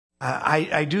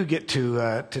I do get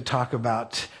to talk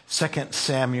about 2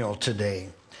 Samuel today.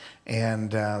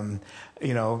 And,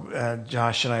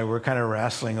 Josh and I were kind of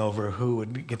wrestling over who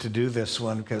would get to do this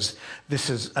one because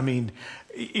this is,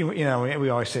 we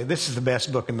always say this is the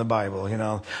best book in the Bible,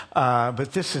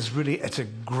 but this is really, it's a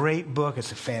great book.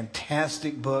 It's a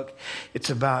fantastic book. It's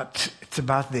about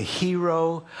the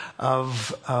hero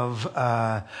of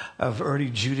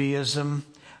early Judaism.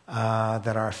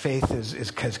 That our faith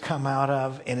has come out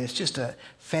of, and it's just a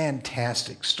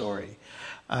fantastic story,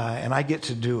 and I get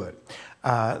to do it.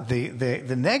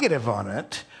 The negative on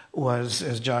it was,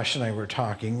 as Josh and I were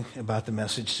talking about the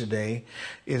message today,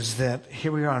 is that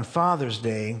here we are on Father's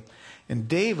Day, and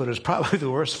David is probably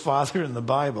the worst father in the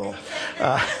Bible.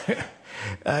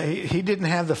 He didn't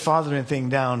have the fathering thing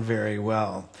down very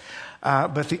well,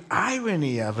 but the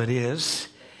irony of it is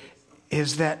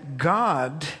that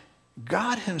God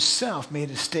himself made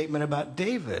a statement about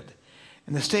David.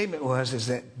 And the statement is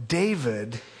that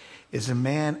David is a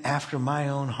man after my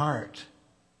own heart.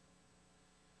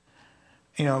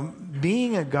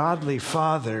 Being a godly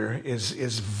father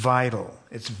is vital.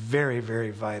 It's very, very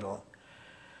vital.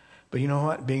 But you know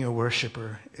what? Being a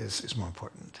worshiper is more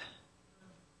important.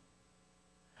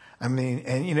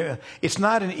 It's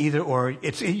not an either or.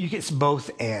 It's both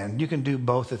and. You can do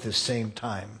both at the same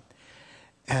time.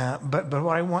 But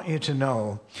what I want you to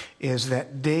know is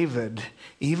that David,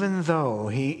 even though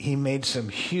he made some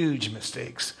huge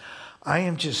mistakes, I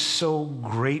am just so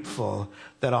grateful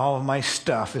that all of my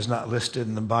stuff is not listed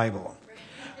in the Bible.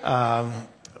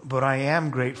 What I am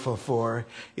grateful for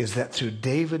is that through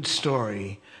David's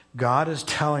story, God is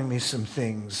telling me some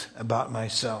things about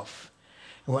myself.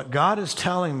 And what God is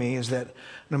telling me is that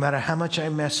no matter how much I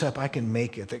mess up, I can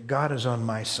make it, that God is on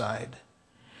my side.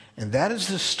 And that is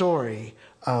the story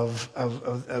of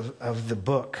the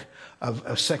book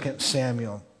of 2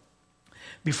 Samuel.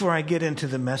 Before I get into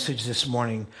the message this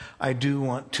morning, I do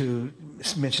want to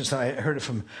mention something. I heard it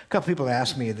from a couple people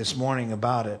asked me this morning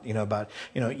about it,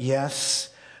 yes,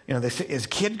 they say, is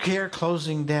Kid Care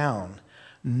closing down?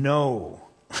 No.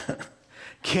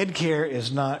 Kid Care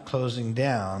is not closing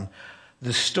down.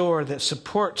 The store that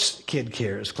supports Kid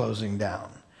Care is closing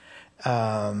down.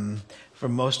 For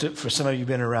some of you who've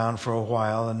been around for a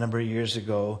while, a number of years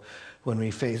ago, when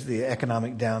we faced the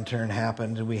economic downturn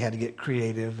happened, and we had to get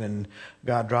creative, and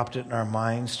God dropped it in our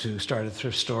minds to start a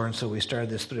thrift store, and so we started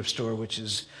this thrift store, which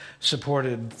has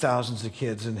supported thousands of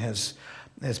kids and has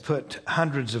put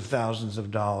hundreds of thousands of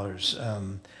dollars,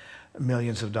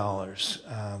 millions of dollars,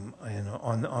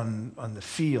 on the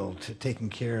field, to taking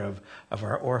care of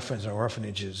our orphans, our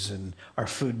orphanages, and our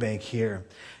food bank here.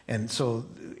 And so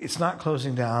it's not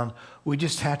closing down. We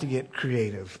just have to get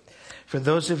creative. For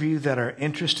those of you that are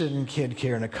interested in Kid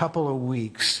Care, in a couple of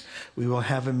weeks, we will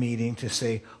have a meeting to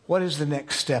say, what is the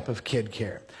next step of Kid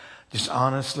Care? Just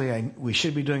honestly, we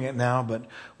should be doing it now, but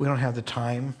we don't have the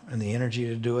time and the energy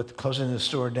to do it. Closing the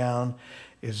store down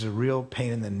is a real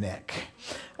pain in the neck.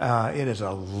 It is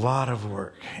a lot of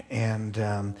work. And,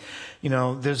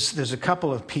 there's a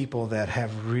couple of people that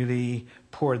have really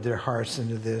poured their hearts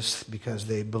into this because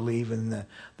they believe in the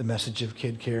message of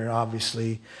Kid Care.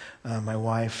 Obviously, my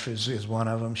wife is one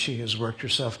of them. She has worked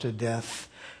herself to death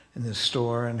in this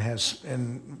store and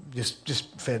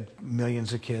just fed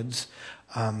millions of kids,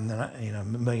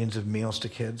 millions of meals to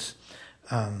kids.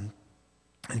 And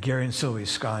Gary and Sylvie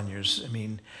Sconyers,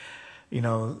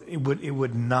 it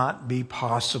would not be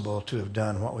possible to have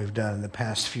done what we've done in the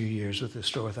past few years with the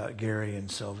store without Gary and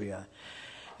Sylvia.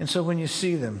 And so when you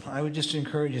see them, I would just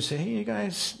encourage you to say, hey, you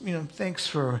guys, thanks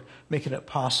for making it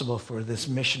possible for this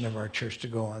mission of our church to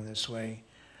go on this way.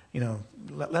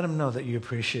 Let them know that you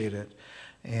appreciate it.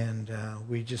 And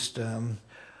we're going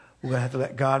to have to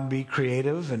let God be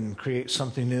creative and create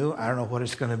something new. I don't know what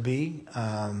it's going to be.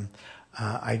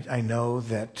 I know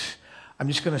that, I'm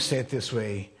just going to say it this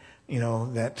way,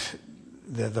 that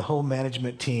the whole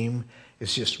management team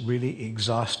is just really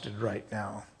exhausted right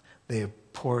now. They have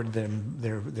poured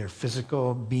their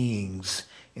physical beings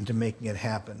into making it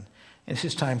happen. And it's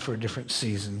just time for a different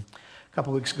season. A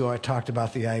couple weeks ago, I talked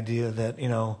about the idea that,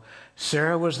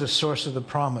 Sarah was the source of the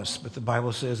promise, but the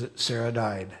Bible says that Sarah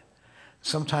died.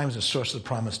 Sometimes the source of the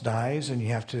promise dies, and you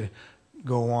have to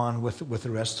go on with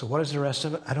the rest. So what is the rest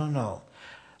of it? I don't know.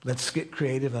 Let's get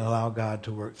creative and allow God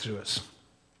to work through us.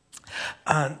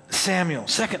 2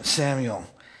 Samuel.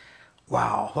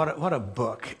 Wow, what a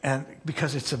book. And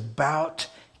because it's about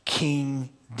King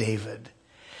David.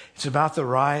 It's about the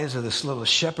rise of this little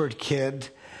shepherd kid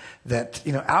that,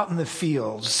 out in the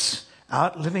fields,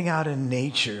 living out in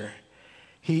nature,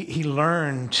 he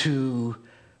learned to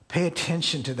pay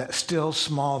attention to that still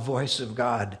small voice of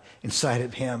God inside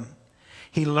of him.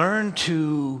 He learned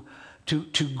to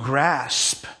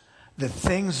grasp the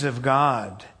things of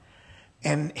God.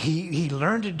 And he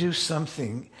learned to do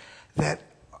something that,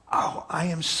 I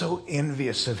am so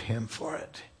envious of him for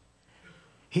it.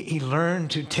 He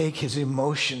learned to take his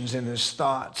emotions and his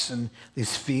thoughts and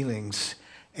these feelings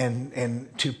and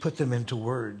to put them into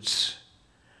words,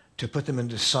 to put them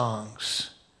into songs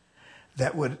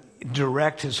that would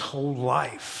direct his whole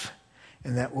life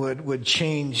and that would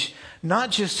change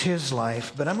not just his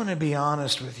life, but I'm going to be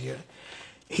honest with you.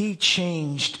 He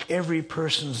changed every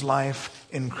person's life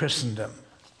in Christendom.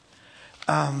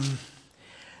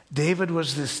 David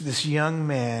was this young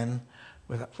man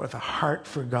with a heart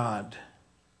for God.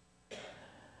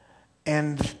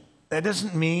 And that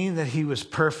doesn't mean that he was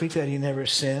perfect, that he never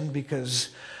sinned, because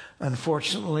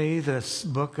unfortunately this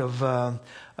book of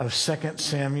 2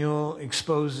 Samuel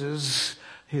exposes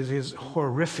his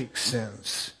horrific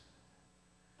sins.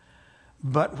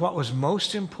 But what was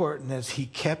most important is he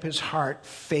kept his heart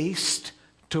faced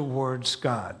towards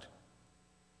God.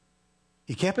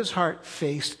 He kept his heart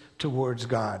faced towards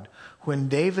God. When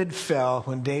David fell,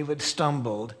 when David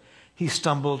stumbled, he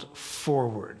stumbled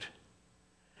forward.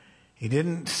 He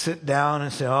didn't sit down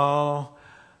and say,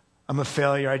 I'm a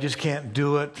failure. I just can't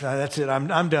do it. That's it. I'm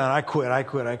done. I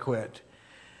quit.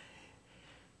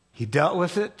 He dealt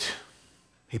with it.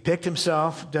 He picked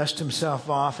himself, dusted himself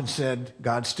off, and said,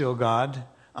 God's still God.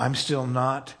 I'm still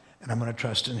not, and I'm going to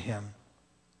trust in him.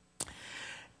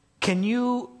 Can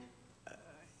you,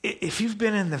 if you've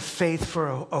been in the faith for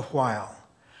a while,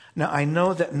 now I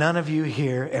know that none of you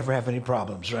here ever have any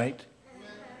problems, right?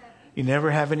 You never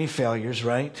have any failures,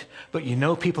 right? But you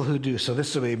know people who do, so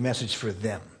this will be a message for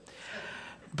them.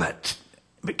 But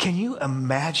can you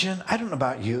imagine, I don't know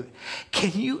about you,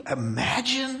 can you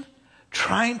imagine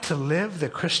trying to live the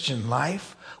Christian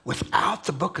life without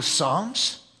the book of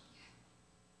Psalms?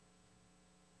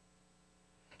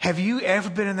 Have you ever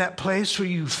been in that place where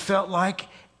you felt like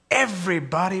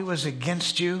everybody was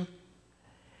against you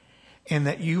and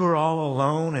that you were all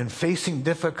alone and facing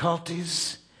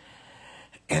difficulties?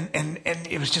 And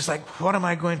it was just like, what am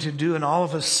I going to do? And all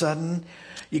of a sudden,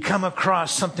 you come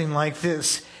across something like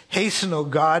this. Hasten, O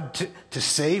God, to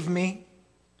save me.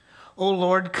 O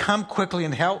Lord, come quickly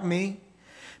and help me.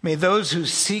 May those who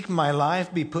seek my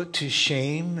life be put to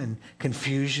shame and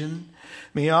confusion.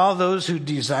 May all those who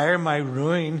desire my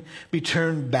ruin be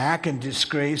turned back in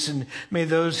disgrace. And may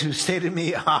those who say to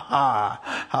me, ha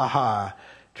ha,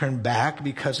 turn back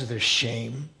because of their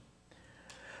shame.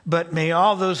 But may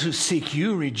all those who seek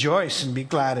you rejoice and be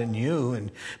glad in you. And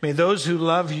may those who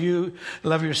love you,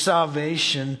 love your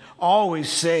salvation,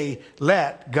 always say,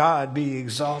 let God be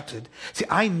exalted. See,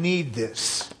 I need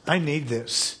this.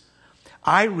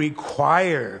 I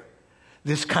require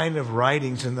this kind of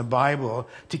writings in the Bible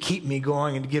to keep me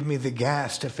going and to give me the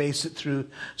gas to face it through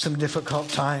some difficult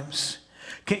times.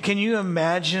 Can you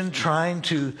imagine trying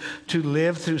to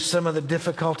live through some of the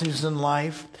difficulties in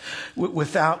life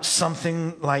without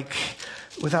something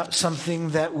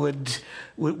that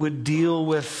would deal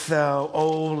with,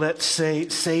 let's say,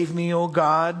 save me, O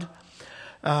God,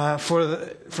 for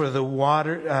the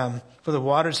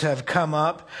waters have come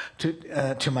up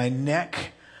to my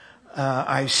neck.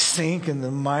 I sink in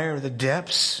the mire of the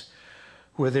depths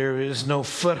where there is no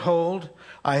foothold.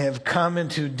 I have come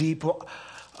into deep.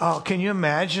 Oh, can you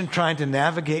imagine trying to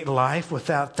navigate life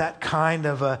without that kind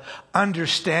of a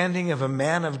understanding of a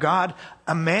man of God,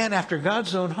 a man after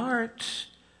God's own heart?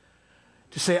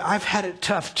 To say, I've had it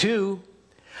tough too.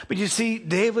 But you see,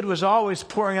 David was always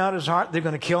pouring out his heart. They're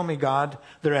going to kill me, God.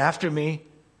 They're after me.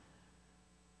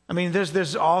 I mean,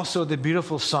 there's also the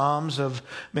beautiful Psalms of,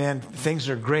 man, things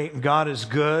are great and God is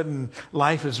good and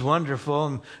life is wonderful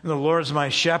and the Lord's my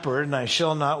shepherd and I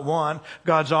shall not want.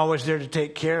 God's always there to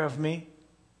take care of me.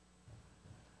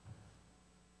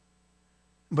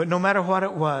 But no matter what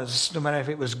it was, no matter if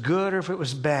it was good or if it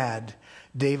was bad,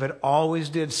 David always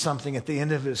did something at the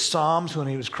end of his Psalms when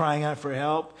he was crying out for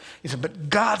help. He said, but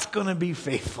God's going to be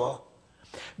faithful.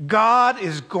 God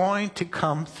is going to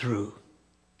come through.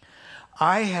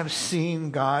 I have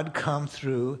seen God come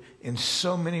through in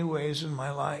so many ways in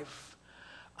my life.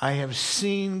 I have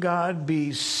seen God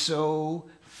be so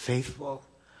faithful.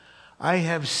 I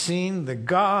have seen the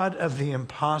God of the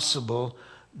impossible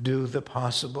do the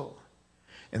possible.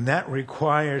 And that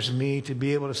requires me to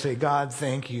be able to say, God,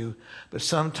 thank you. But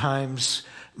sometimes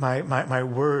my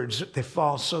words, they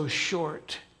fall so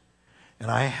short.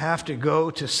 And I have to go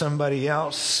to somebody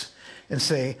else and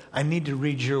say, I need to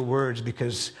read your words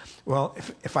because, well,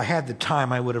 if I had the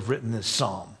time, I would have written this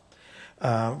psalm.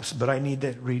 But I need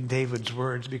to read David's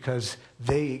words because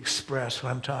they express what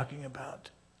I'm talking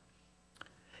about.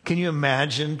 Can you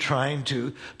imagine trying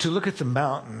to look at the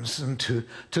mountains and to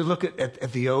look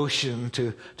at the ocean,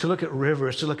 to look at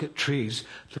rivers, to look at trees,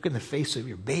 look in the face of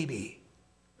your baby,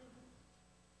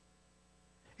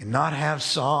 and not have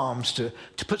Psalms to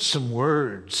put some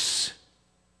words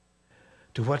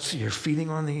to what you're feeling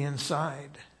on the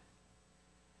inside?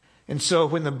 And so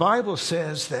when the Bible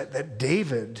says that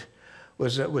David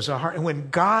was a heart, and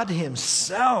when God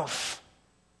himself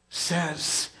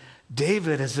says,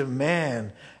 David is a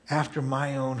man after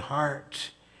my own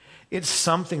heart, it's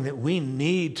something that we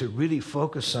need to really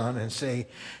focus on and say,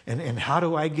 and how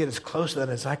do I get as close to that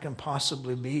as I can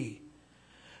possibly be?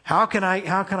 How can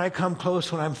I come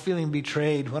close when I'm feeling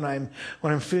betrayed, when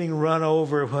I'm feeling run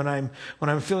over, when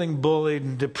I'm feeling bullied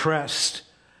and depressed?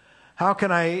 How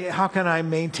can I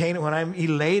maintain it when I'm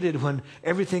elated, when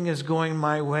everything is going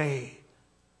my way?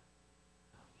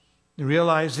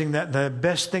 Realizing that the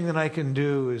best thing that I can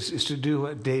do is to do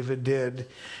what David did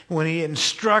when he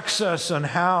instructs us on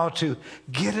how to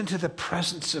get into the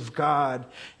presence of God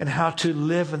and how to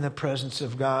live in the presence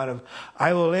of God.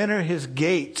 I will enter his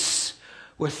gates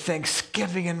with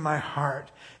thanksgiving in my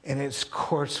heart and his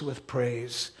courts with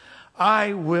praise.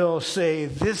 I will say,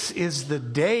 this is the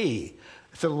day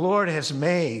the Lord has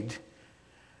made,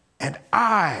 and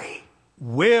I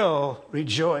will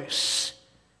rejoice.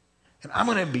 And I'm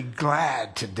going to be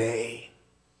glad today.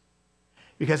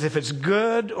 Because if it's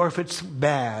good or if it's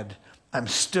bad, I'm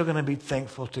still going to be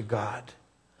thankful to God.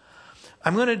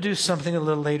 I'm going to do something a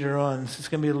little later on. It's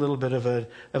going to be a little bit of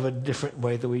a different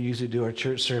way that we usually do our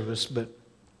church service, but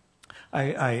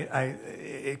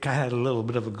it kind of had a little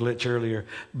bit of a glitch earlier.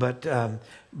 But the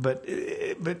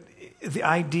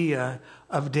idea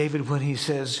of David when he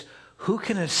says, "Who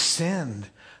can ascend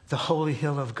the holy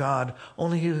hill of God?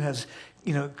 Only who has,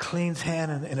 clean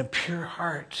hand and a pure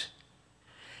heart."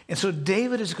 And so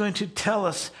David is going to tell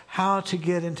us how to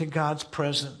get into God's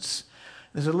presence.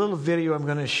 There's a little video I'm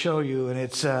going to show you, and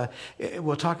it's I'll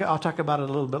talk about it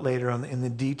a little bit later on in the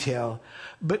detail.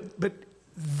 But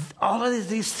all of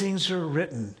these things are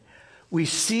written. We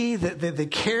see the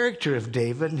character of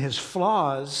David and his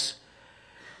flaws,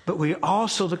 but we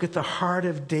also look at the heart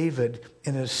of David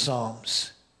in his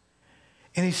Psalms.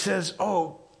 And he says,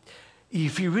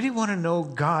 if you really want to know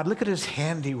God, look at his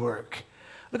handiwork.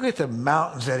 Look at the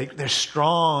mountains, they're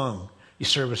strong. You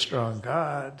serve a strong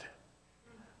God.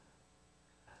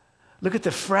 Look at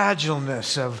the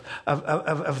fragileness of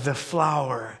the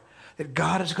flower, that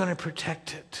God is going to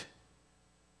protect it.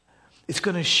 It's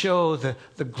going to show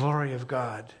the glory of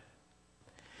God.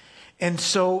 And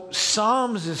so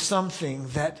Psalms is something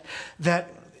that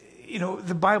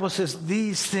the Bible says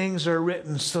these things are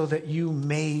written so that you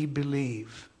may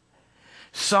believe.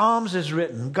 Psalms is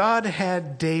written. God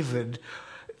had David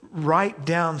write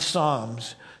down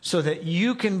Psalms so that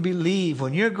you can believe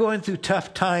when you're going through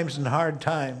tough times and hard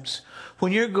times,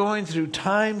 when you're going through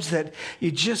times that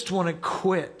you just want to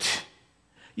quit,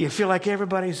 you feel like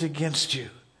everybody's against you.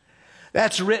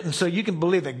 That's written so you can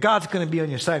believe that God's going to be on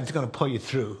your side and He's going to pull you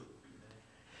through.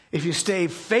 If you stay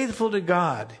faithful to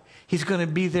God, He's going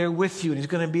to be there with you and He's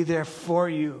going to be there for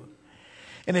you.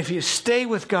 And if you stay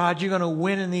with God, you're going to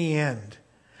win in the end.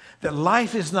 That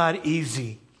life is not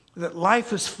easy. That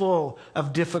life is full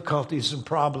of difficulties and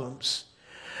problems.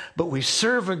 But we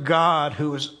serve a God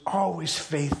who is always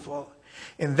faithful.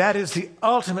 And that is the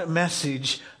ultimate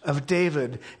message of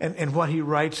David and what he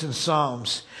writes in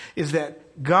Psalms, is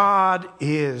that God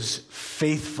is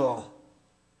faithful.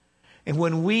 And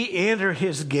when we enter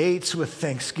his gates with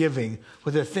thanksgiving,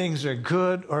 whether things are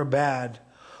good or bad,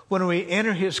 when we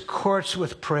enter his courts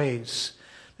with praise,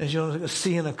 as you'll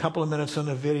see in a couple of minutes on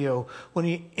the video, when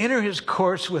you enter his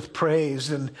courts with praise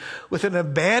and with an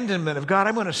abandonment of God,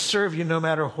 I'm going to serve you no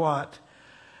matter what,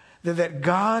 that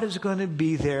God is going to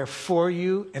be there for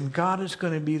you and God is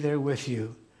going to be there with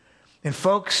you. And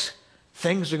folks,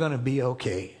 things are going to be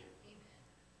okay.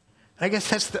 I guess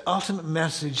that's the ultimate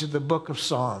message of the book of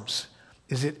Psalms,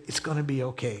 is it's going to be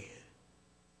okay.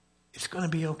 It's going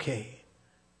to be okay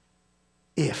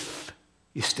if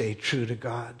you stay true to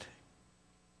God.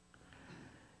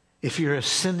 If you're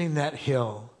ascending that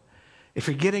hill, if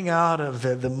you're getting out of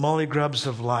the molly grubs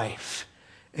of life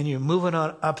and you're moving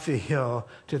on up the hill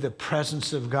to the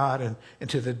presence of God and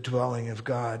to the dwelling of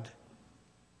God.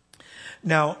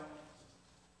 Now,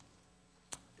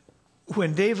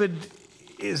 when David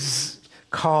is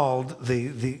called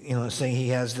saying he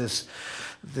has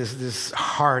this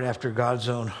heart after God's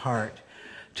own heart,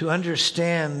 to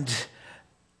understand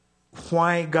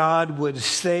why God would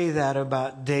say that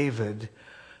about David,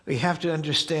 we have to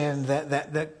understand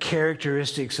that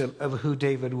characteristics of who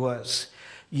David was.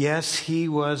 Yes, he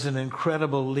was an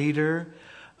incredible leader,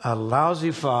 a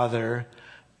lousy father,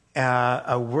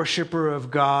 a worshiper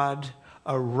of God,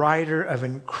 a writer of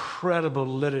incredible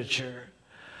literature,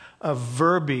 of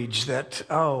verbiage that,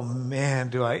 oh man,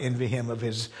 do I envy him of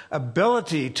his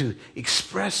ability to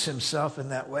express himself in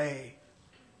that way.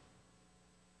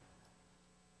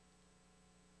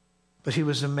 But he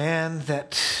was a man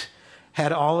that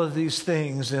had all of these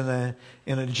things in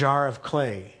a jar of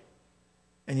clay.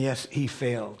 And yes, he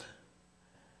failed.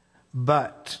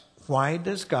 But why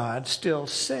does God still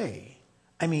say?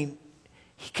 I mean,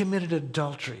 he committed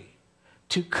adultery.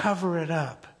 To cover it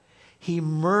up, he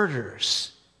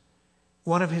murders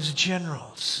one of his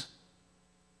generals.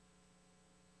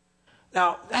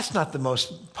 Now, that's not the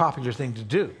most popular thing to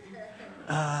do.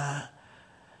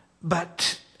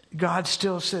 But God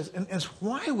still says, and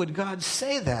why would God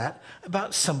say that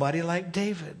about somebody like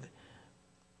David?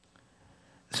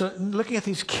 So looking at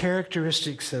these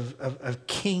characteristics of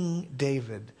King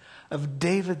David, of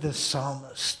David the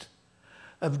psalmist,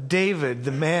 of David,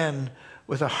 the man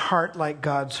with a heart like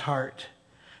God's heart.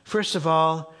 First of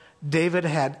all, David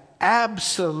had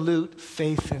absolute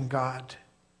faith in God.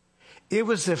 It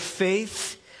was a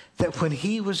faith that when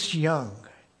he was young,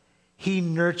 he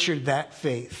nurtured that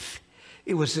faith.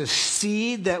 It was a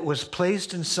seed that was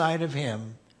placed inside of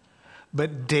him,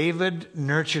 but David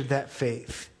nurtured that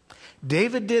faith.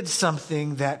 David did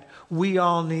something that we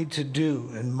all need to do,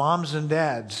 and moms and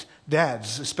dads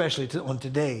especially on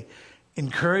today,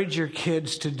 encourage your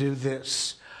kids to do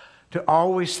this, to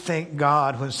always thank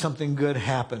God when something good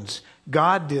happens.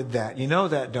 God did that. You know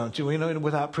that, don't you? We know it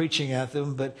without preaching at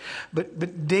them, but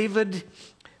David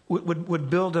would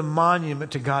build a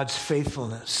monument to God's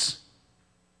faithfulness.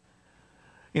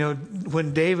 You know,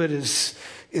 when David is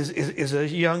a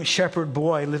young shepherd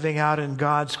boy living out in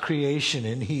God's creation,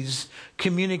 and he's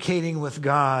communicating with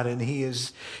God, and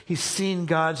he's seen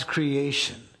God's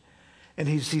creation, and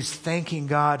he's thanking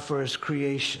God for his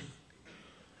creation.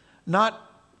 Not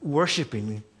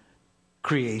worshiping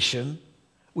creation.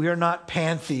 We are not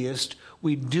pantheists.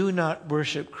 We do not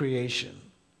worship creation.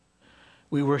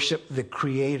 We worship the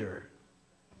Creator.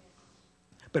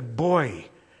 But boy,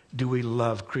 do we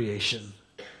love creation.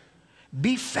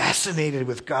 Be fascinated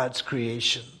with God's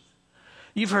creation.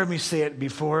 You've heard me say it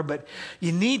before, but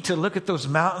you need to look at those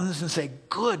mountains and say,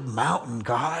 good mountain,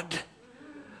 God.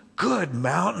 Good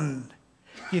mountain.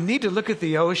 You need to look at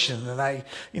the ocean.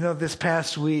 And this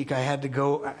past week I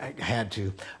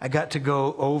got to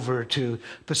go over to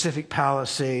Pacific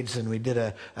Palisades, and we did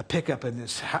a pickup in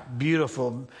this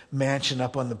beautiful mansion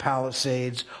up on the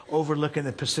Palisades overlooking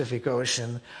the Pacific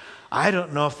Ocean. I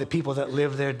don't know if the people that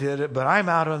live there did it, but I'm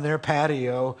out on their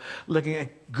patio looking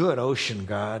at good ocean,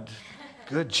 God.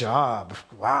 Good job.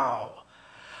 Wow.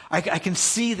 I can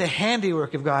see the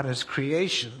handiwork of God in his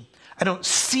creation. I don't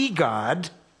see God,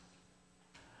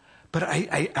 but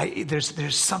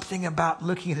there's something about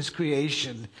looking at his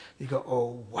creation. You go,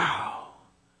 oh, wow.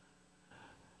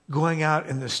 Going out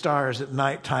in the stars at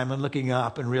nighttime and looking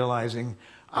up and realizing,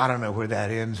 I don't know where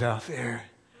that ends out there,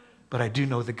 but I do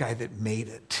know the guy that made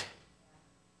it.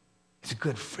 He's a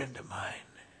good friend of mine.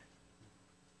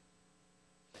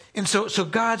 And so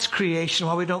God's creation,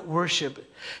 while we don't worship it,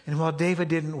 and while David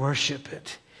didn't worship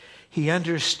it, he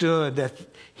understood that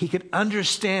he could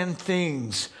understand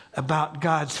things about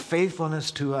God's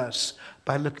faithfulness to us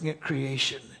by looking at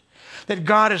creation. That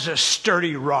God is a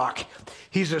sturdy rock.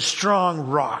 He's a strong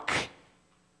rock.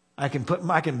 I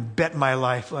can bet my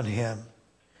life on him.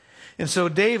 And so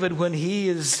David, when he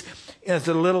is as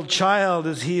a little child,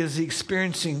 as he is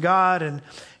experiencing God and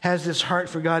has this heart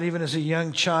for God, even as a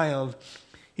young child,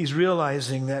 he's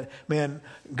realizing that, man,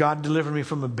 God delivered me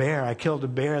from a bear. I killed a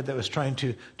bear that was trying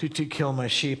to kill my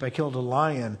sheep. I killed a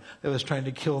lion that was trying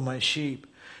to kill my sheep.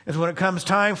 And when it comes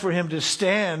time for him to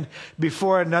stand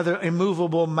before another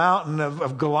immovable mountain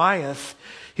of Goliath,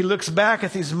 he looks back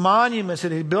at these monuments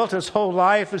that he built his whole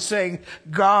life and saying,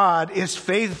 God is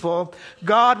faithful.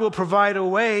 God will provide a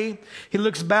way. He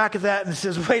looks back at that and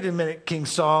says, wait a minute, King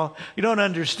Saul, you don't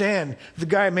understand. The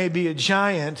guy may be a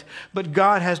giant, but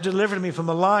God has delivered me from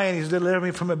a lion. He's delivered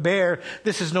me from a bear.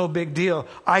 This is no big deal.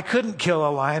 I couldn't kill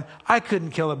a lion. I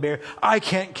couldn't kill a bear. I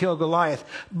can't kill Goliath.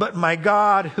 But my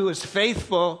God, who is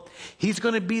faithful, he's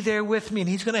going to be there with me, and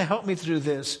he's going to help me through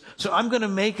this. So I'm going to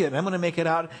make it. I'm going to make it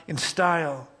out in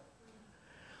style.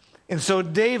 And so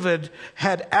David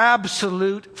had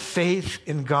absolute faith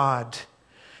in God.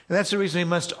 And that's the reason he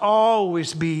must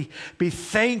always be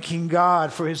thanking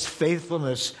God for his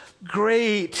faithfulness.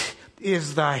 Great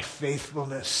is thy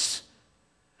faithfulness.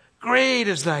 Great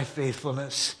is thy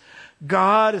faithfulness.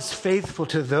 God is faithful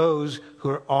to those who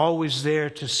are always there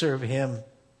to serve him.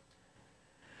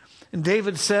 And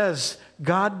David says,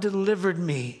 God delivered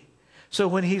me. So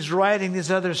when he's writing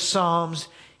these other Psalms,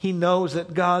 he knows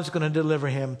that God's going to deliver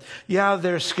him. Yeah,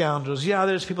 there's scoundrels. Yeah,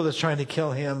 there's people that's trying to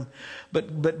kill him.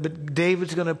 But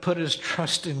David's going to put his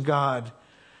trust in God.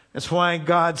 That's why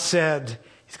God said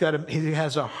he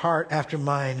has a heart after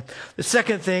mine. The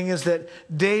second thing is that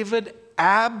David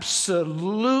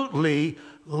absolutely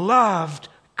loved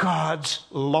God's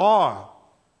law.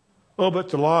 Oh, but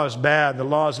the law is bad. The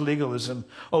law is legalism.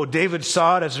 Oh, David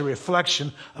saw it as a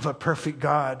reflection of a perfect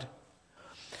God.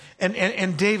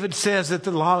 And David says that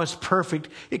the law is perfect.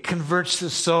 It converts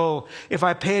the soul. If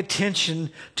I pay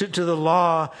attention to the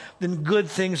law, then good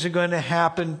things are going to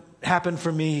happen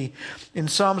for me. In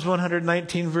Psalms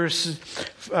 119, verses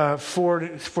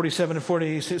 47 and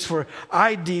 48, it says, for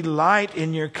I delight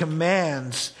in your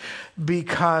commands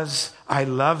because I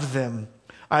love them.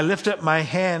 I lift up my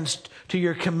hands to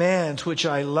your commands, which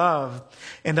I love,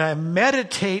 and I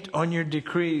meditate on your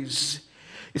decrees.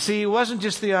 You see, it wasn't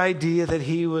just the idea that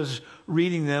he was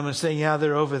reading them and saying, yeah,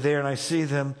 they're over there and I see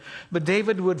them. But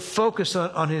David would focus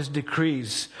on his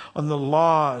decrees, on the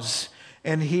laws,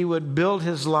 and he would build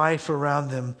his life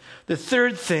around them. The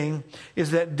third thing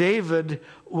is that David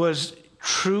was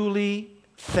truly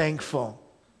thankful.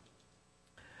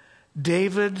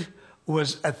 David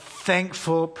was a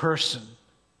thankful person.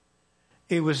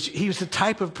 He was the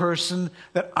type of person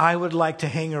that I would like to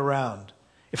hang around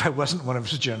if I wasn't one of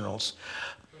his generals.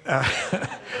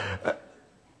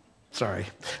 Sorry.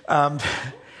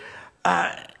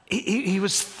 He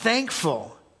was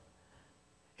thankful.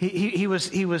 He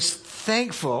was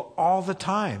thankful all the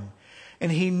time.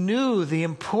 And he knew the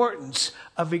importance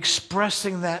of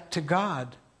expressing that to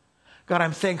God. God,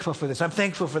 I'm thankful for this. I'm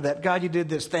thankful for that. God, you did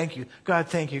this. Thank you. God,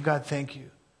 thank you. God, thank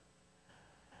you.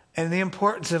 And the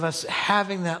importance of us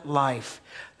having that life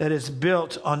that is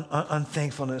built on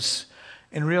thankfulness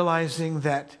and realizing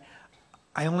that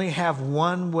I only have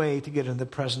one way to get in the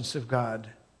presence of God,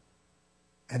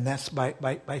 and that's by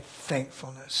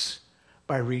thankfulness,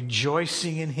 by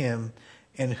rejoicing in him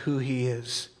and who he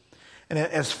is. And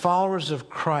as followers of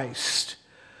Christ,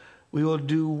 we will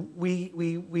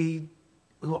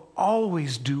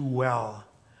always do well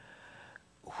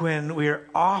when we are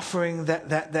offering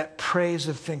that praise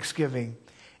of thanksgiving,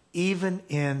 even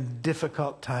in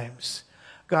difficult times.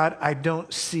 God, I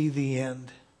don't see the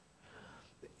end.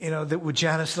 You know, that with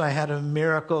Janice and I had a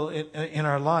miracle in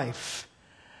our life.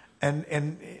 And I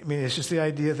mean, it's just the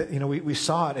idea that, you know, we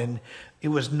saw it and it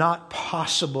was not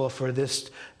possible for this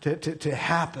to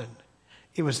happen.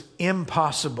 It was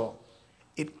impossible.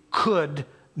 It could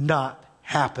not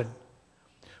happen.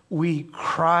 We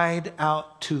cried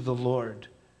out to the Lord.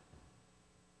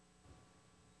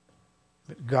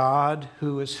 But God,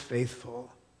 who is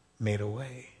faithful, made a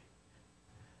way.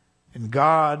 And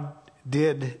God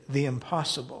did the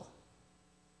impossible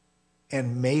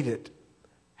and made it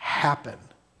happen.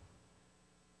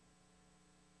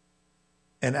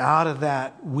 And out of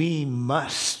that, we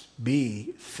must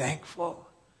be thankful.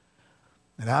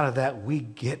 And out of that, we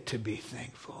get to be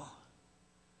thankful.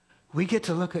 We get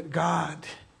to look at God.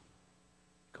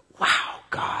 Wow,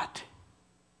 God.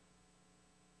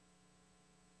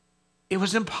 It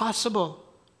was impossible.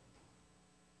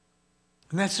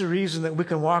 And that's the reason that we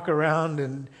can walk around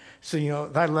and say, you know,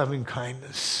 thy loving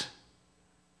kindness.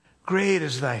 Great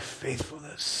is thy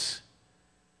faithfulness.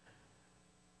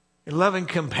 Your loving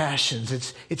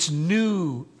compassions, it's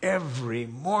new every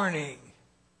morning.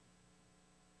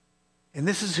 And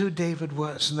this is who David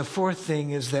was. And the fourth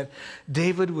thing is that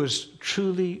David was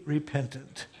truly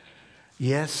repentant.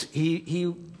 Yes,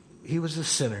 he was a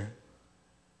sinner.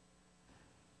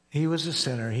 He was a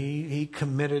sinner. He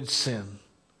committed sin.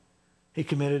 He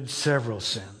committed several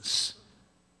sins.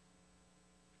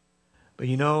 But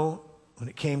you know, when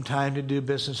it came time to do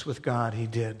business with God, he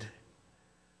did.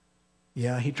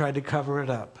 Yeah, he tried to cover it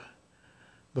up.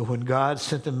 But when God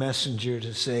sent the messenger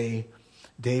to say,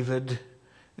 David,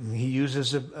 and he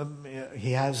uses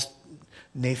he has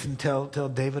Nathan tell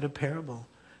David a parable.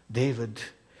 David,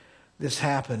 this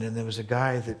happened, and there was a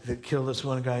guy that killed this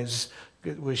one guy's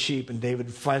with sheep, and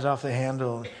David flies off the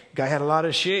handle. Guy had a lot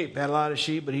of sheep,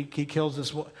 but he kills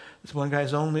this one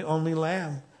guy's only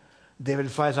lamb. David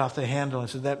flies off the handle and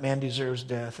says, that man deserves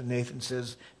death. And Nathan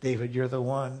says, David, you're the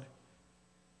one.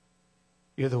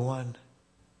 You're the one.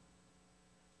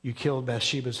 You killed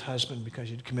Bathsheba's husband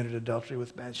because you'd committed adultery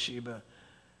with Bathsheba.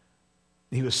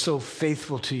 He was so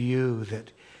faithful to you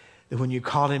that when you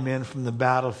called him in from the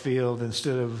battlefield,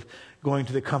 instead of going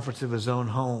to the comforts of his own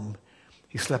home,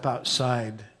 he slept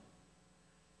outside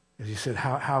As he said,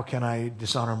 how can I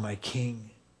dishonor my king?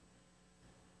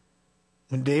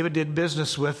 When David did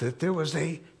business with it, there was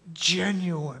a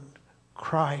genuine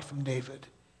cry from David.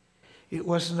 It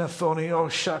wasn't a phony, oh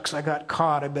shucks, I got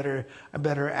caught, I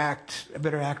better act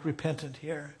repentant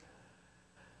here.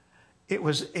 It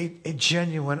was a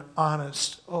genuine,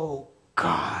 honest, oh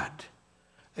God,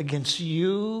 against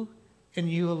you and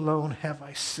you alone have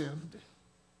I sinned.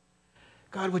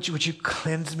 God, would you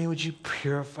cleanse me? Would you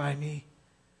purify me?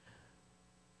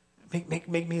 Make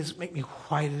me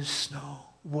white as snow.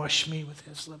 Wash me with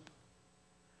hyssop.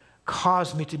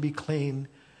 Cause me to be clean,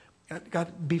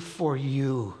 God, before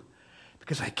you,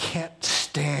 because I can't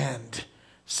stand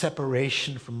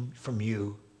separation from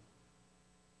you.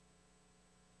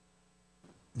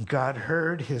 God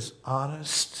heard his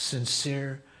honest,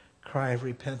 sincere cry of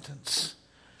repentance,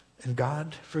 and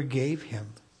God forgave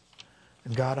him,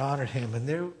 and God honored him.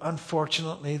 And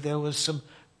unfortunately, there was some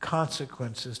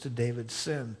consequences to David's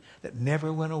sin that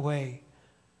never went away.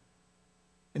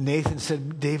 And Nathan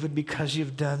said, David, because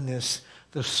you've done this,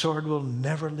 the sword will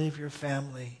never leave your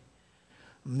family.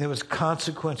 And there was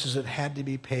consequences that had to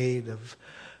be paid of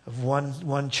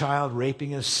one child raping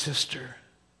his sister.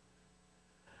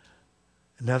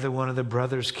 Another one of the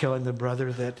brothers killing the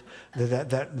brother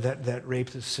that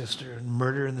raped his sister, and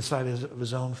murder in the sight of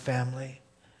his own family.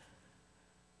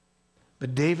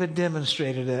 But David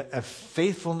demonstrated a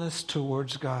faithfulness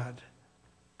towards God.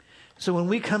 So when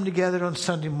we come together on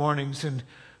Sunday mornings and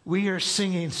we are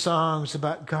singing songs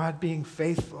about God being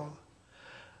faithful,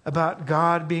 about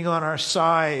God being on our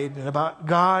side, and about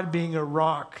God being a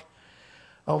rock,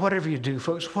 or whatever you do,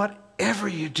 folks, whatever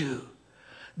you do,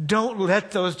 don't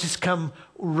let those just come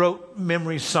rote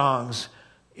memory songs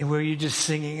where you're just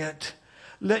singing it.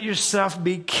 Let yourself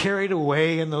be carried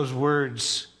away in those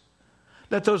words.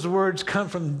 Let those words come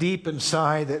from deep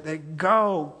inside that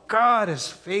God is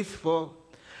faithful.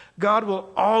 God will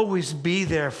always be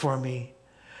there for me.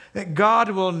 That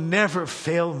God will never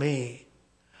fail me.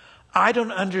 I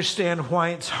don't understand why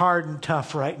it's hard and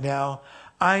tough right now.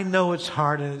 I know it's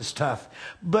hard and it's tough.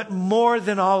 But more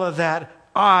than all of that,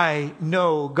 I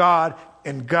know God,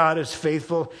 and God is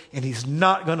faithful, and he's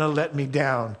not going to let me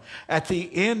down. At the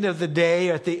end of the day,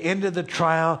 at the end of the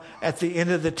trial, at the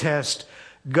end of the test,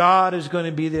 God is going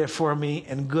to be there for me,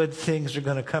 and good things are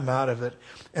going to come out of it.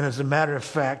 And as a matter of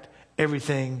fact,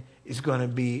 everything is going to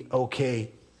be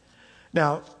okay.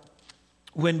 Now,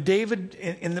 when David,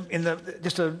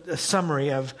 just a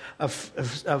summary of 2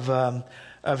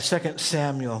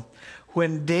 Samuel,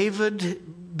 when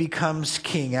David becomes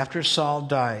king after Saul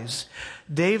dies,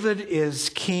 David is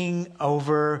king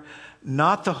over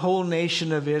not the whole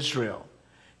nation of Israel.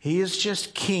 He is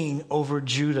just king over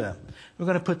Judah. We're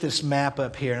going to put this map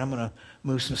up here, and I'm going to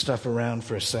move some stuff around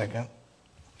for a second.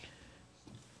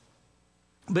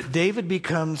 But David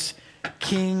becomes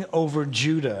king over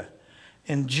Judah.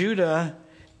 And Judah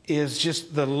is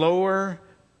just the lower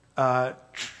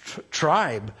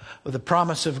tribe of the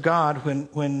promise of God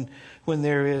when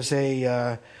there is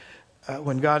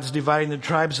when God's dividing the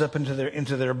tribes up into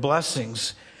their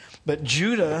blessings. But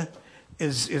Judah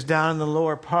is down in the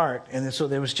lower part, and so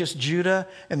there was just Judah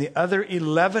and the other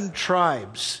 11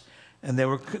 tribes, and they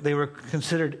were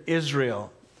considered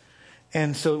Israel.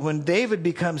 And so when David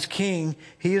becomes king,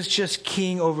 he is just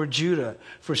king over Judah.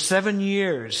 For 7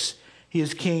 years, he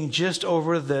is king just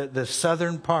over the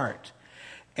southern part.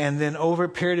 And then over a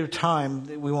period of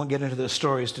time, we won't get into the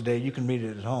stories today, you can read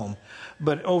it at home.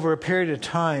 But over a period of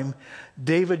time,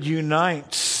 David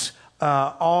unites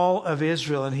all of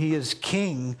Israel, and he is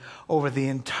king over the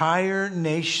entire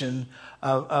nation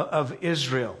of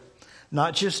Israel.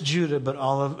 Not just Judah, but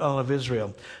all of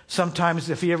Israel. Sometimes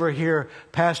if you ever hear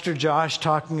Pastor Josh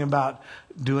talking about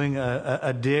doing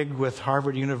a dig with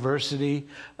Harvard University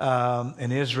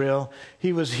in Israel,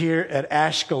 he was here at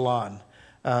Ashkelon.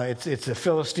 It's a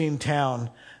Philistine town.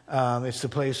 It's the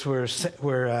place where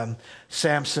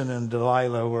Samson and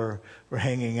Delilah were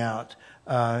hanging out.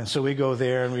 And so we go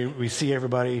there and we see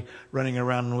everybody running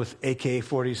around with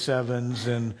AK-47s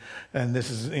and this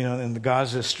is in the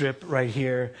Gaza Strip right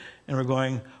here, and we're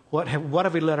going, what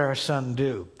have we let our son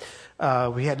do?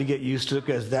 We had to get used to it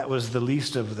because that was the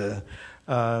least of the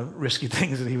risky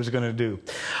things that he was going to do.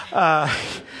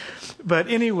 But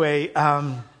anyway,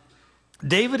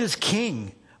 David is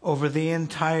king over the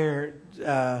entire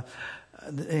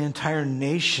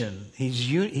nation.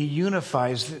 He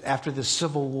unifies after the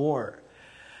Civil War.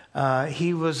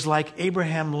 He was like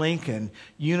Abraham Lincoln,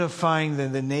 unifying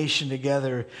the nation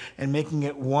together and making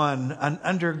it one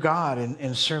under God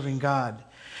and serving God.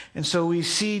 And so we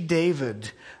see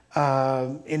David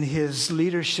in his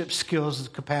leadership skills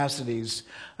and capacities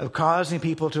of causing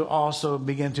people to also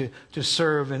begin to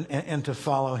serve and to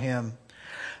follow him.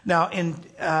 Now, in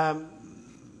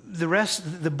the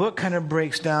rest, the book kind of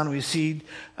breaks down. We see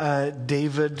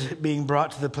David being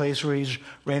brought to the place where he's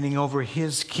reigning over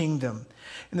his kingdom.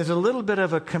 And there's a little bit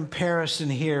of a comparison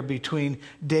here between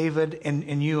David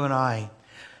and you and I,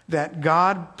 that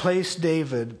God placed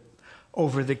David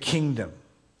over the kingdom,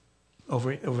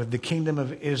 over the kingdom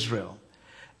of Israel,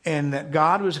 and that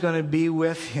God was going to be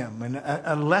with him. And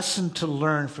a lesson to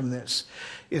learn from this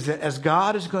is that as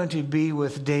God is going to be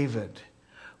with David,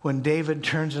 when David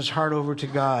turns his heart over to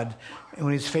God and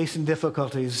when he's facing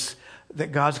difficulties,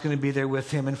 that God's going to be there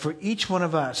with him. And for each one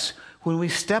of us, when we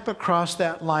step across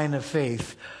that line of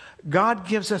faith, God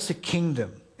gives us a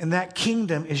kingdom, and that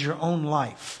kingdom is your own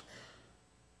life.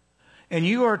 And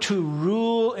you are to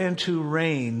rule and to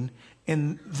reign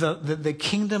in the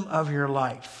kingdom of your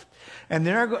life. And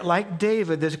there are, like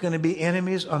David, there's going to be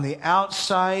enemies on the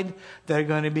outside that are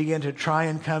going to begin to try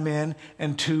and come in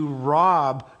and to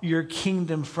rob your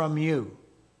kingdom from you.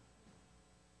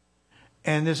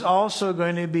 And there's also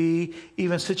going to be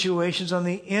even situations on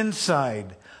the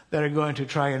inside that are going to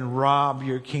try and rob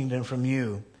your kingdom from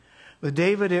you. With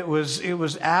David, it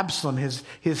was Absalom, his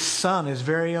son, his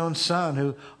very own son,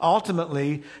 who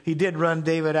ultimately, he did run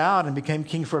David out and became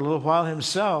king for a little while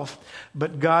himself,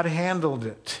 but God handled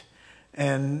it.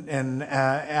 And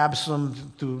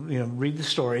Absalom, read the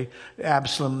story,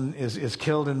 Absalom is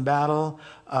killed in battle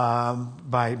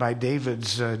by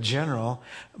David's general,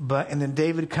 and then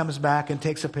David comes back and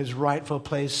takes up his rightful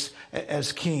place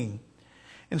as king.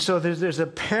 And so there's a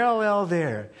parallel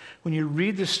there. When you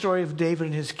read the story of David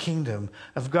and his kingdom,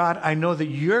 of God, I know that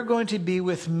you're going to be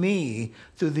with me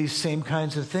through these same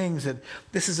kinds of things, that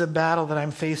this is a battle that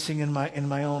I'm facing in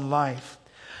my own life.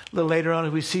 A little later on,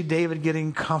 we see David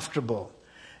getting comfortable,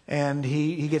 and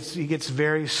he gets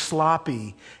very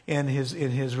sloppy in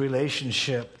his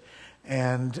relationship.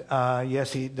 And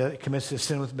yes, he commits this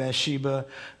sin with Bathsheba.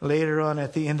 Later on,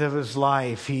 at the end of his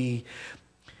life, he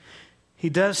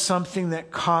does something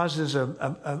that causes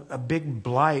a big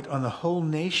blight on the whole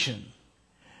nation.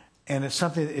 And it's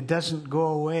something that it doesn't go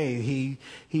away.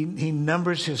 He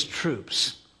numbers his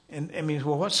troops. And I mean,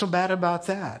 well, what's so bad about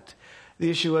that? The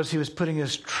issue was he was putting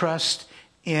his trust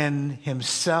in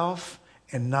himself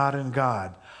and not in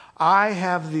God. I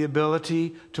have the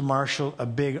ability to marshal a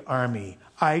big army.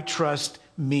 I trust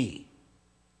me.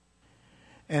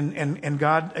 And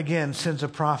God, again, sends a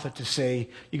prophet to say,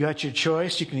 you got your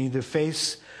choice. You can either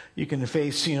face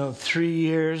 3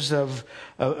 years of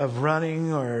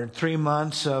running, or 3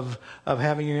 months of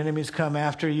having your enemies come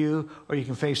after you, or you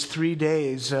can face 3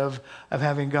 days of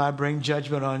having God bring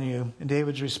judgment on you. And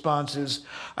David's response is,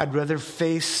 I'd rather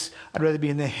be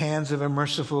in the hands of a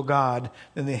merciful God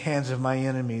than the hands of my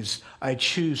enemies. I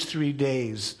choose 3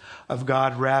 days of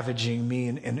God ravaging me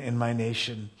and my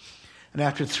nation. And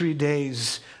after 3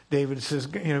 days, David says,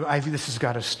 this has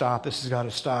got to stop. This has got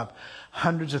to stop.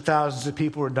 Hundreds of thousands of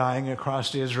people were dying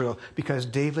across Israel because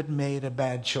David made a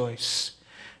bad choice.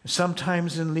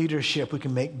 Sometimes in leadership, we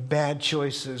can make bad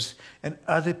choices and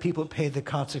other people pay the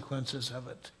consequences of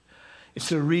it. It's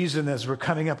the reason, as we're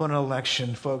coming up on an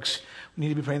election, folks, we need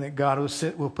to be praying that God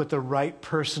will put the right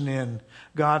person in.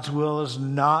 God's will is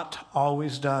not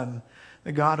always done.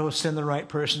 That God will send the right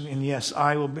person, and yes,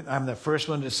 I'm the first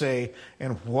one to say,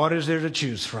 and what is there to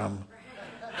choose from?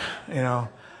 And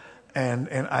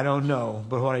I don't know,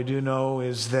 but what I do know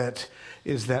is that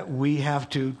we have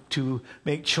to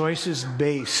make choices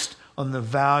based on the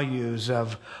values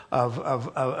of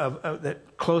that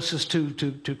closest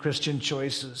to Christian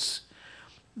choices.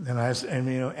 And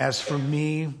as for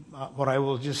me, what I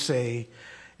will just say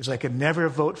is I could never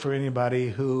vote for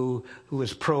anybody who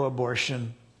is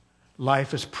pro-abortion.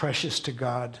 Life is precious to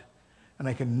God, and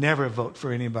I can never vote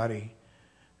for anybody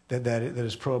that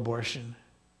is pro-abortion.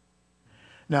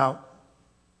 Now,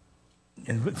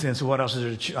 and so what else is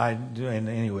there I do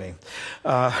anyway?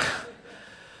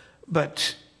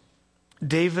 But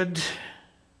David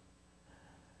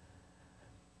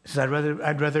says,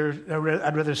 I'd rather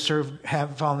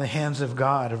fall in the hands of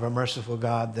God, of a merciful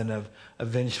God, than of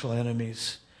vengeful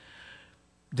enemies.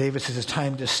 David says it's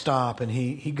time to stop, and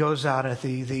he goes out at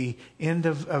the end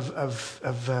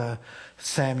of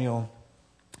Samuel,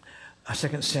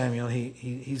 2 Samuel.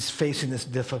 He's facing this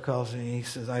difficulty, and he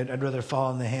says, I'd rather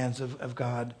fall in the hands of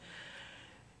God.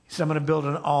 He said, I'm going to build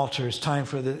an altar. It's time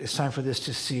for this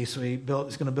to cease. So he's going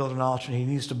to build an altar, and he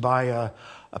needs to buy a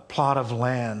plot of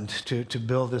land to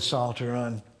build this altar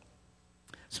on.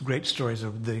 Some great stories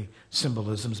of the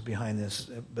symbolisms behind this,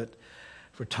 but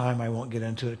For time, I won't get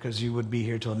into it because you would be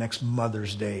here till next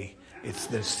Mother's Day.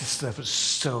 This stuff is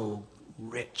so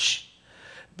rich.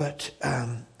 But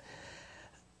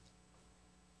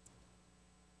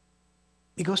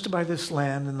he goes to buy this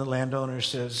land, and the landowner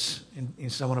says, he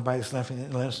says, I want to buy this land.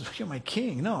 And the landowner says, you're my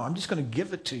king. No, I'm just going to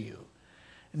give it to you.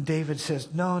 And David says,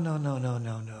 no.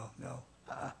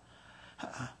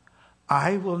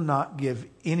 I will not give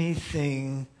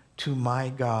anything to my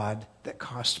God that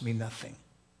costs me nothing.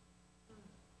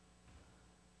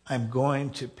 I'm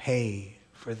going to pay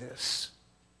for this.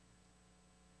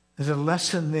 There's a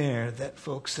lesson there that,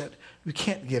 folks, that we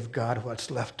can't give God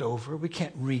what's left over. We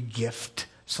can't re-gift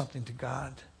something to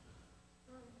God.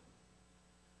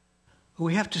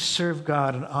 We have to serve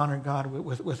God and honor God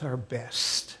with our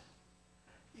best.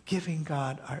 Giving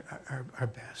God our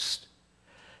best.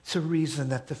 It's a reason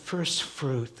that the first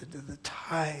fruit, the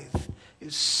tithe,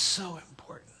 is so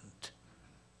important.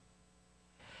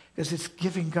 Because it's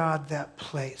giving God that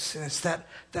place. And it's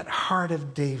that heart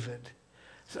of David.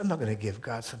 So I'm not going to give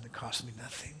God something that costs me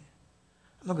nothing.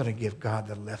 I'm not going to give God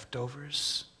the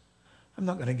leftovers. I'm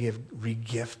not going to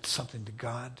re-gift something to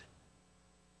God.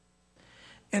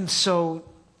 And so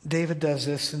David does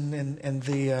this, and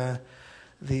the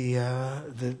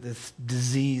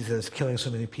disease that is killing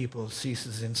so many people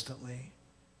ceases instantly.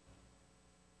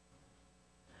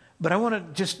 But I want to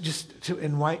just to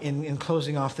in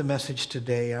closing off the message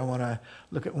today, I want to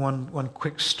look at one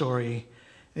quick story.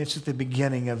 It's at the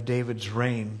beginning of David's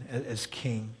reign as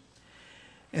king.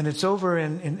 And it's over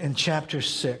in chapter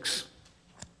 6.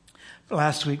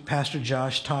 Last week, Pastor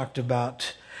Josh talked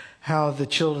about how the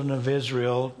children of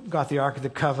Israel got the Ark of the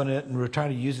Covenant and were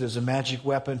trying to use it as a magic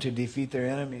weapon to defeat their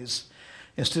enemies.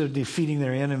 Instead of defeating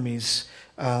their enemies,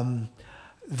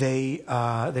 they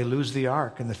lose the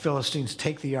Ark, and the Philistines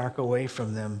take the Ark away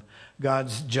from them.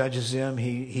 God judges them.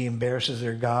 He embarrasses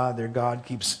their God. Their God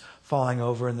keeps falling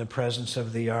over in the presence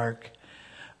of the Ark.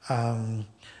 And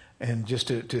just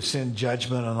to send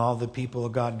judgment on all the people,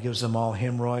 God gives them all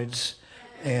hemorrhoids.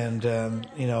 And,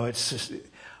 it's just,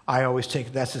 I always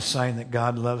take that's a sign that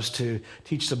God loves to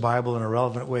teach the Bible in a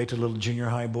relevant way to little junior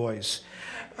high boys.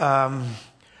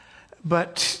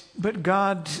 But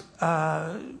God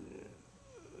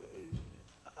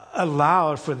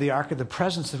allowed for the Ark of the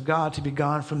presence of God to be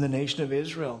gone from the nation of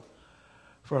Israel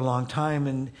for a long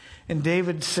time. And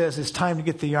David says, it's time to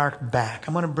get the Ark back.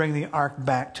 I'm going to bring the Ark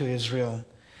back to Israel.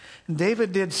 And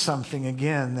David did something,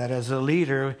 again, that as a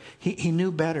leader, he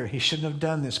knew better. He shouldn't have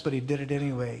done this, but he did it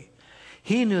anyway.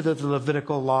 He knew that the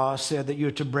Levitical law said that you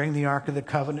were to bring the Ark of the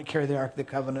Covenant, carry the Ark of the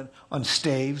Covenant on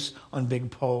staves, on big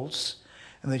poles,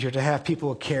 and that you're to have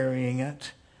people carrying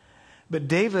it. But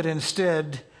David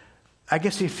instead, I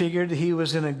guess he figured he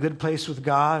was in a good place with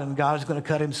God, and God was going to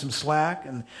cut him some slack,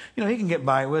 and he can get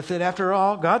by with it. After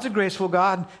all, God's a graceful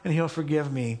God, and he'll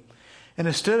forgive me. And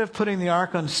instead of putting the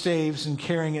ark on staves and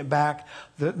carrying it back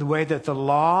the way that the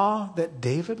law that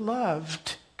David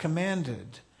loved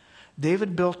commanded,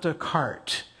 David built a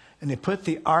cart, and he put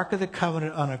the Ark of the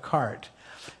Covenant on a cart.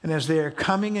 And as they are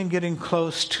coming and getting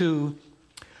close to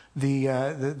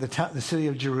the city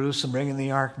of Jerusalem, bringing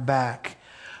the ark back,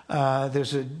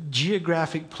 there's a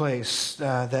geographic place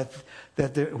where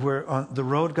the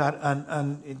road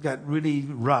got really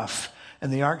rough,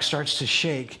 and the ark starts to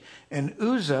shake. And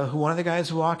Uzzah, who one of the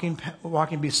guys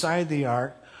walking beside the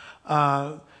ark,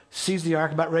 sees the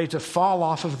ark about ready to fall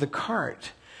off of the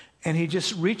cart. And he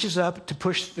just reaches up to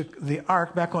push the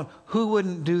ark back on. Who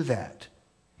wouldn't do that?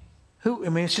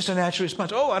 It's just a natural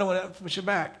response. Oh, I don't want to push it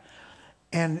back.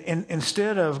 And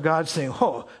instead of God saying,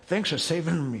 oh, thanks for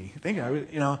saving me,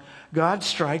 God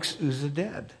strikes Uzzah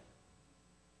dead.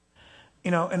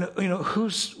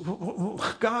 Who's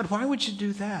God? Why would you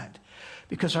do that?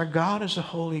 Because our God is a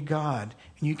holy God,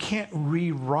 and you can't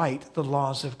rewrite the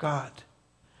laws of God.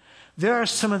 There are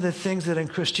some of the things that in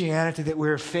Christianity that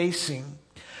we're facing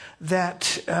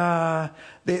that they're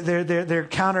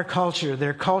counterculture,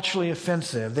 they're culturally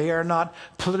offensive, they are not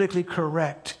politically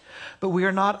correct, but we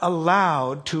are not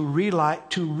allowed to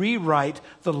rewrite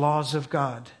the laws of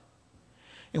God.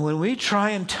 And when we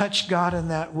try and touch God in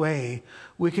that way,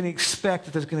 we can expect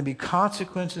that there's going to be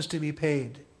consequences to be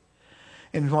paid.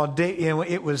 And while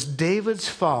it was David's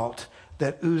fault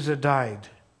that Uzzah died.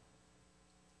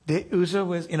 Uzzah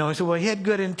was, he said, well, he had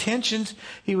good intentions.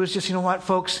 He was just,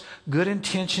 folks, good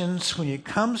intentions, when it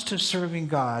comes to serving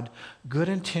God, good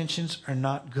intentions are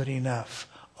not good enough.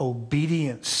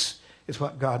 Obedience is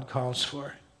what God calls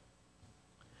for.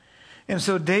 And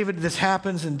so this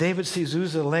happens, and David sees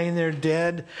Uzzah laying there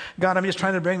dead. God, I'm just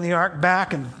trying to bring the ark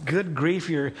back, and good grief,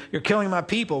 you're killing my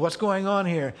people. What's going on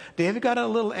here? David got a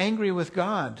little angry with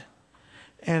God.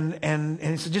 And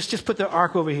he said, just put the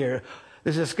ark over here.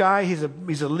 There's this guy, he's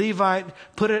a Levite,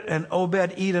 put it in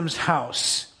Obed-Edom's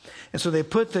house. And so they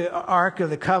put the Ark of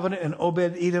the Covenant in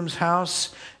Obed-Edom's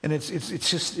house, and it's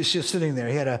just sitting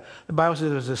there. The Bible says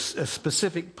there was a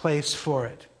specific place for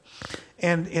it.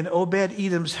 And in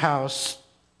Obed-Edom's house,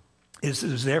 it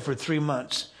was there for 3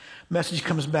 months. Message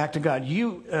comes back to God.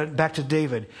 Back to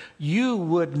David. You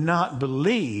would not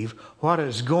believe what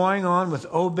is going on with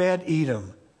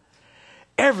Obed-Edom.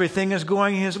 Everything is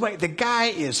going his way. The guy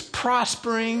is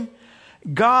prospering.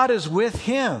 God is with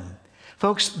him.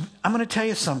 Folks, I'm going to tell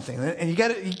you something, and you got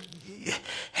to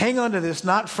hang on to this,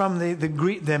 not from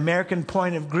the American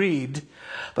point of greed,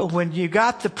 but when you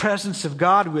got the presence of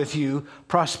God with you,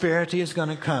 prosperity is going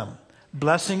to come.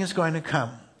 Blessing is going to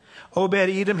come.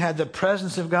 Obed-Edom had the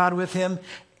presence of God with him.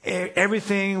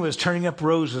 Everything was turning up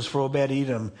roses for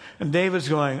Obed-Edom. And David's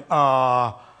going,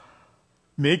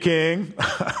 me king,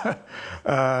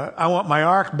 I want my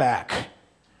ark back.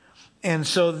 And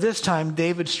so this time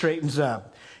David straightens up.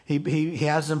 He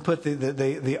has them put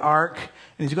the ark,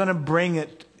 and he's going to bring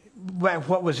it,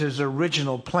 what was his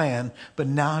original plan, but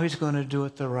now he's going to do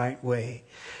it the right way.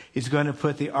 He's going to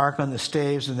put the ark on the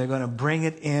staves, and they're going to bring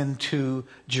it into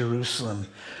Jerusalem.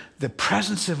 The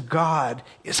presence of God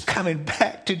is coming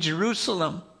back to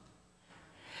Jerusalem.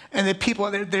 And the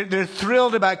people, they're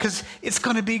thrilled about it because it's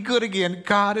going to be good again.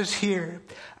 God is here.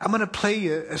 I'm going to play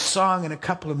you a song in a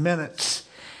couple of minutes.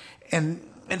 And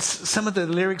some of the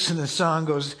lyrics in the song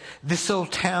goes, this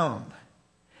old town,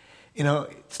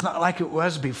 it's not like it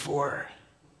was before.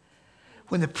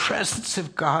 When the presence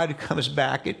of God comes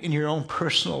back in your own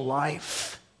personal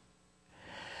life,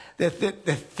 that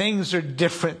things are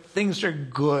different, things are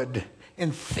good,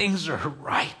 and things are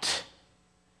right.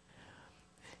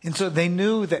 And so they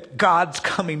knew that God's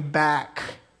coming back.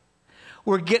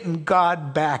 We're getting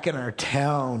God back in our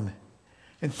town.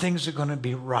 And things are going to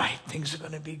be right. Things are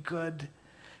going to be good.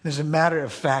 And as a matter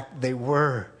of fact, they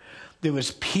were. There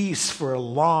was peace for a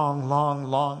long, long,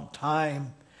 long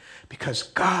time because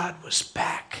God was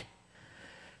back.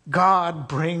 God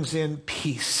brings in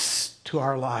peace to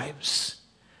our lives.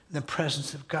 And the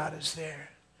presence of God is there.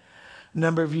 A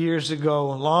number of years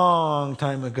ago, a long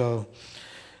time ago,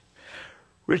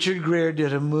 Richard Gere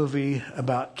did a movie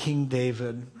about King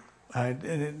David. He's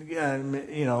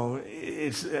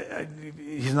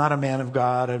not a man of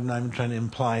God. I'm not trying to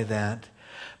imply that.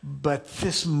 But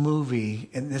this movie,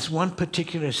 and this one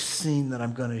particular scene that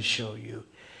I'm going to show you,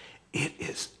 it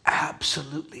is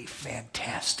absolutely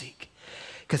fantastic.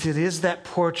 Because it is that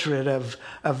portrait of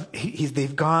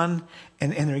they've gone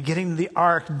and they're getting the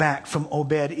ark back from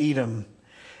Obed-Edom.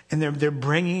 And they're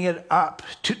bringing it up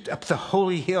the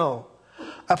holy hill,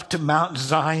 up to Mount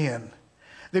Zion.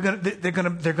 They're going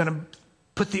to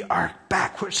put the ark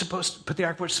back where it's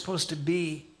supposed to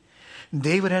be. And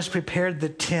David has prepared the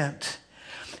tent.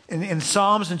 In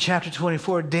Psalms in chapter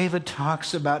 24, David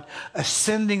talks about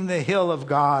ascending the hill of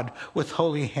God with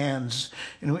holy hands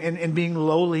and being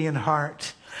lowly in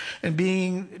heart and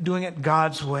doing it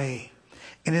God's way.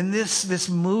 And in this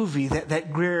movie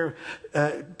that Greer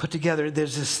put together,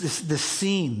 there's this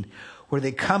scene where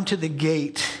they come to the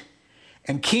gate,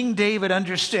 and King David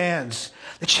understands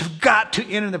that you've got to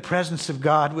enter the presence of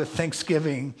God with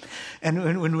thanksgiving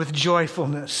and with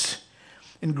joyfulness.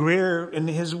 And Greer, in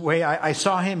his way, I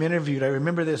saw him interviewed. I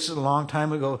remember this a long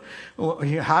time ago.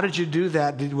 How did you do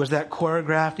that? Was that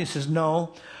choreographed? He says,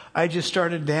 no, I just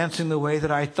started dancing the way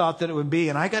that I thought that it would be.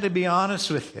 And I got to be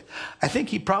honest with you. I think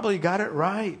he probably got it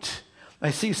right. I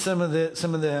see some of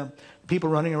the people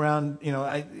running around,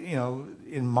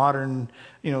 in modern,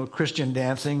 Christian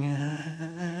dancing.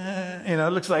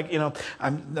 It looks like,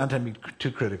 I'm not trying to be too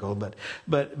critical, but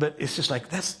it's just like,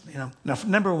 that's, now,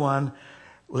 number one,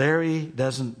 Larry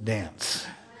doesn't dance.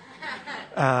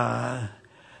 If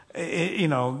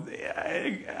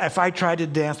I tried to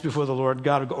dance before the Lord,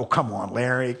 God would go, oh, come on,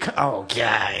 Larry.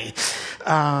 Okay.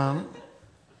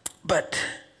 But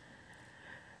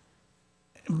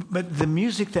the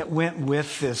music that went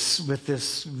with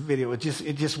this video, it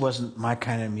just wasn't my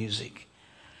kind of music.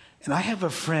 And I have a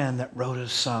friend that wrote a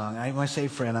song. When I say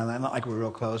friend, I'm not like we're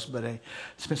real close, but I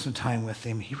spent some time with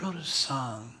him. He wrote a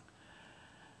song.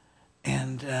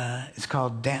 And it's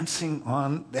called Dancing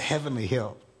on the Heavenly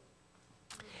Hill.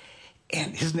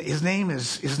 And his name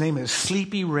is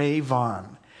Sleepy Ray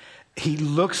Vaughan. He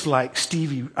looks like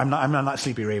Stevie. I'm not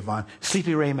Sleepy Ray Vaughan.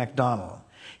 Sleepy Ray McDonald.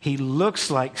 He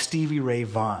looks like Stevie Ray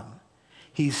Vaughan.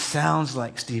 He sounds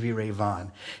like Stevie Ray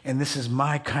Vaughan. And this is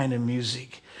my kind of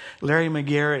music. Larry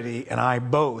McGarity and I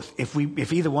both, if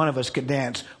either one of us could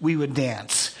dance, we would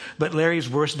dance. But Larry's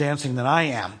worse dancing than I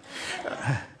am.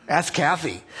 Ask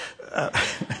Kathy.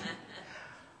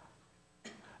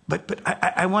 But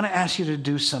I want to ask you to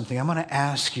do something. I want to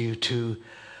ask you to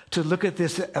look at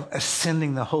this of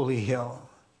ascending the holy hill.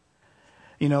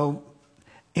 And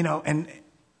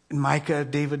Micah,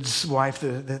 David's wife,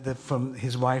 from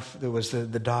his wife, there was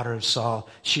the daughter of Saul.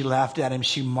 She laughed at him.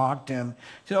 She mocked him.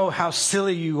 She said, "Oh, how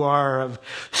silly you are of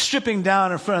stripping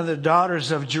down in front of the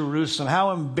daughters of Jerusalem.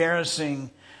 How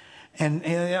embarrassing. And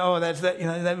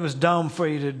that was dumb for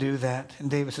you to do that." And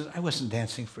David says, "I wasn't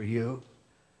dancing for you.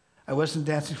 I wasn't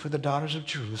dancing for the daughters of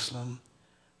Jerusalem.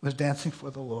 I was dancing for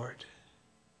the Lord."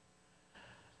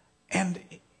 And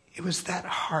it was that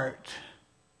heart.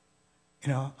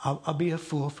 I'll be a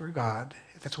fool for God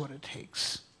if that's what it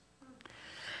takes.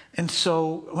 And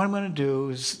so what I'm going to do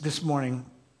is this morning,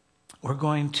 we're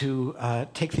going to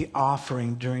take the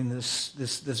offering during this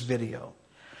video.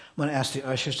 I'm going to ask the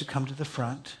ushers to come to the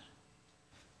front.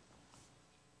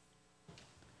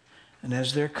 And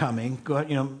as they're coming, go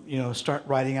ahead, start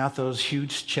writing out those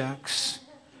huge checks.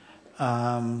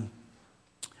 Do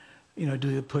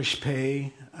the push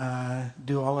pay,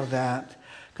 do all of that.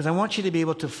 Because I want you to be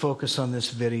able to focus on this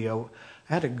video.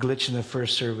 I had a glitch in the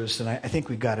first service, and I think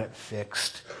we got it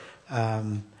fixed. I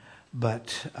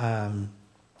want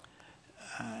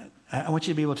you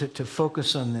to be able to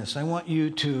focus on this. I want you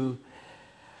to,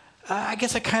 I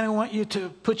kind of want you to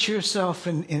put yourself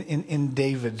in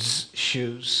David's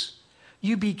shoes.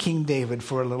 You be King David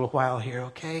for a little while here,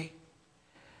 okay?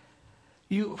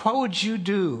 What would you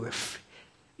do if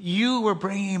you were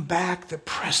bringing back the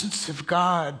presence of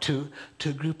God to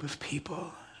a group of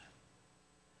people?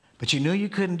 But you knew you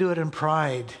couldn't do it in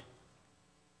pride.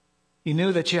 You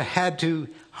knew that you had to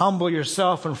humble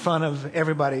yourself in front of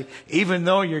everybody, even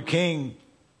though you're king.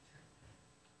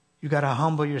 You got to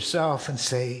humble yourself and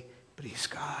say, "But he's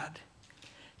God."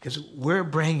 Because we're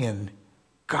bringing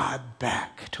God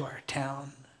back to our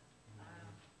town.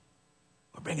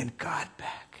 We're bringing God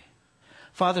back.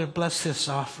 Father, bless this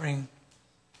offering.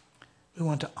 We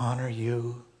want to honor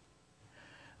you.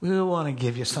 We want to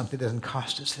give you something that doesn't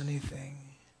cost us anything.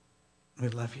 We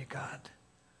love you, God.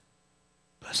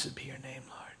 Blessed be your name,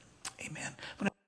 Lord. Amen.